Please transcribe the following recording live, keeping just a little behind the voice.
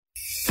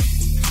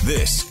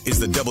This is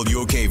the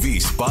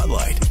WOKV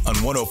Spotlight on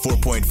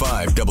 104.5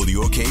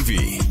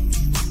 WOKV.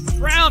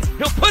 Brown,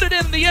 he'll put it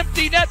in the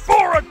empty net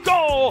for a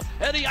goal,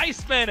 and the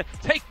Icemen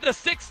take the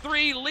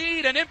 6-3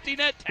 lead, an empty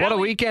net tally. What a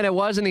weekend it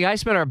was, and the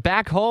Icemen are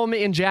back home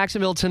in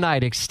Jacksonville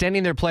tonight,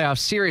 extending their playoff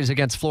series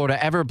against Florida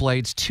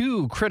Everblades.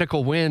 2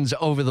 critical wins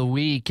over the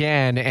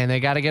weekend, and they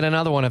got to get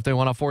another one if they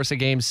want to force a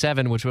Game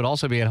 7, which would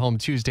also be at home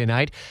Tuesday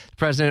night. The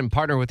president and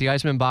partner with the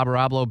Icemen, Bob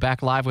Ohralbo,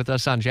 back live with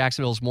us on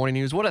Jacksonville's Morning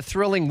News. What a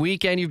thrilling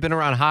weekend. You've been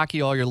around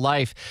hockey all your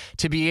life.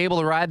 To be able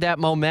to ride that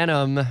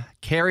momentum,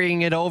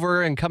 carrying it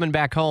over and coming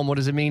back home, what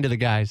does it mean to the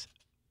guys?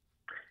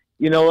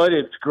 You know what?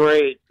 It's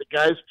great. The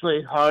guys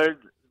played hard,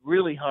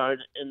 really hard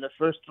in the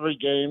first 3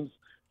 games.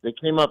 They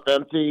came up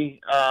empty,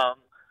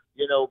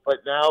 but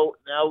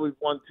now we've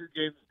won 2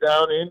 games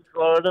down in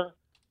Florida,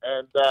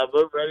 and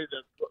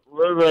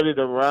we're ready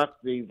to rock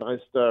the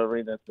Vystar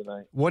Arena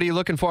tonight. What are you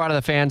looking for out of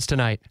the fans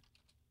tonight?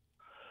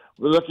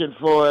 We're looking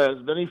for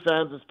as many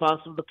fans as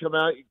possible to come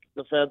out.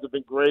 The fans have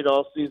been great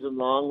all season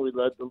long. We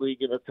led the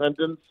league in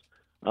attendance.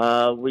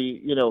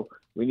 We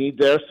need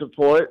their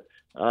support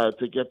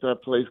to get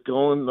that place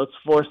going. Let's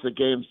force a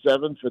Game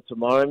 7 for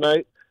tomorrow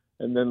night,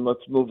 and then let's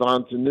move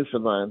on to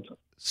Newfoundland.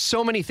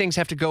 So many things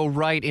have to go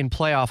right in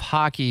playoff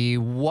hockey.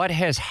 What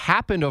has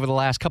happened over the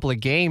last couple of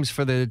games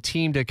for the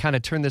team to kind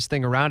of turn this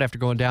thing around after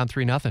going down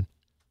 3-0?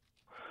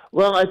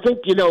 Well, I think,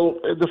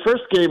 the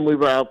first game we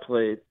were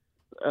outplayed.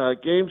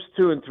 Games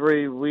 2 and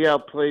 3, we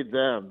outplayed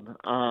them.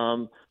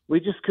 We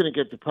just couldn't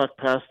get the puck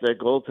past their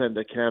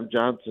goaltender, Cam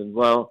Johnson.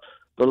 Well,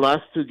 the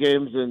last 2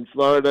 games in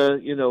Florida,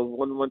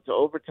 one went to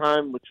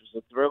overtime, which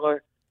was a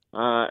thriller.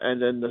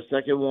 And then the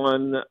second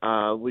one,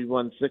 we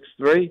won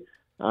 6-3.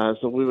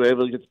 So we were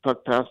able to get the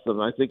puck past them.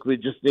 I think we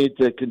just need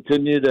to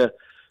continue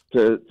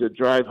to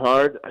drive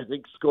hard. I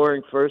think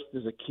scoring first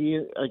is a key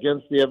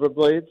against the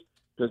Everblades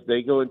because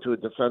they go into a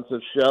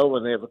defensive shell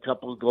when they have a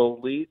couple of goal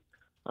lead.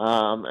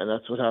 And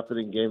that's what happened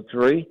in Game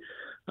 3.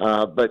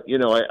 But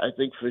I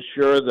think for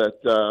sure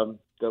that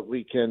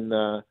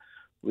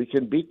we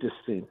can beat this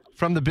team.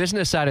 From the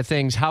business side of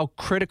things, how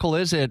critical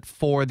is it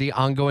for the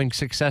ongoing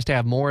success to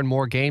have more and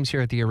more games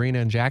here at the arena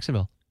in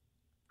Jacksonville?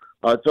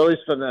 It's always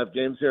fun to have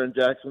games here in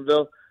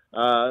Jacksonville.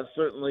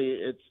 Certainly,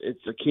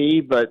 it's a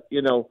key, but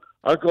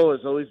our goal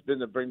has always been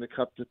to bring the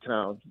cup to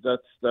town.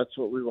 That's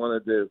what we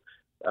want to do,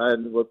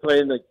 and we're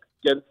playing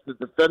against the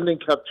defending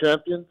cup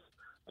champions,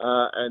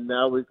 and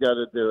now we've got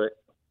to do it.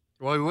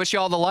 Well, we wish you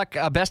all the luck,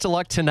 best of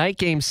luck tonight,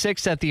 Game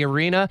 6 at the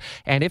arena.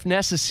 And if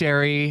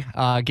necessary,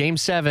 Game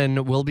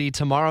 7 will be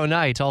tomorrow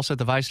night, also at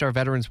the Vystar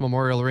Veterans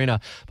Memorial Arena.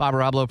 Bob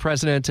Ohralbo,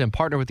 president and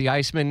partner with the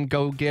Icemen,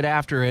 go get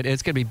after it.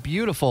 It's going to be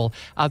beautiful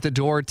out the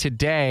door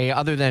today,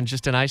 other than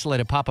just an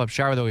isolated pop-up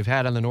shower that we've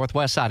had on the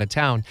northwest side of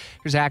town.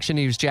 Here's Action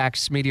News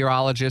Jack's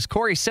meteorologist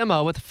Corey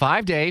Simo with a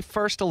 5-day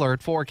first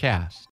alert forecast.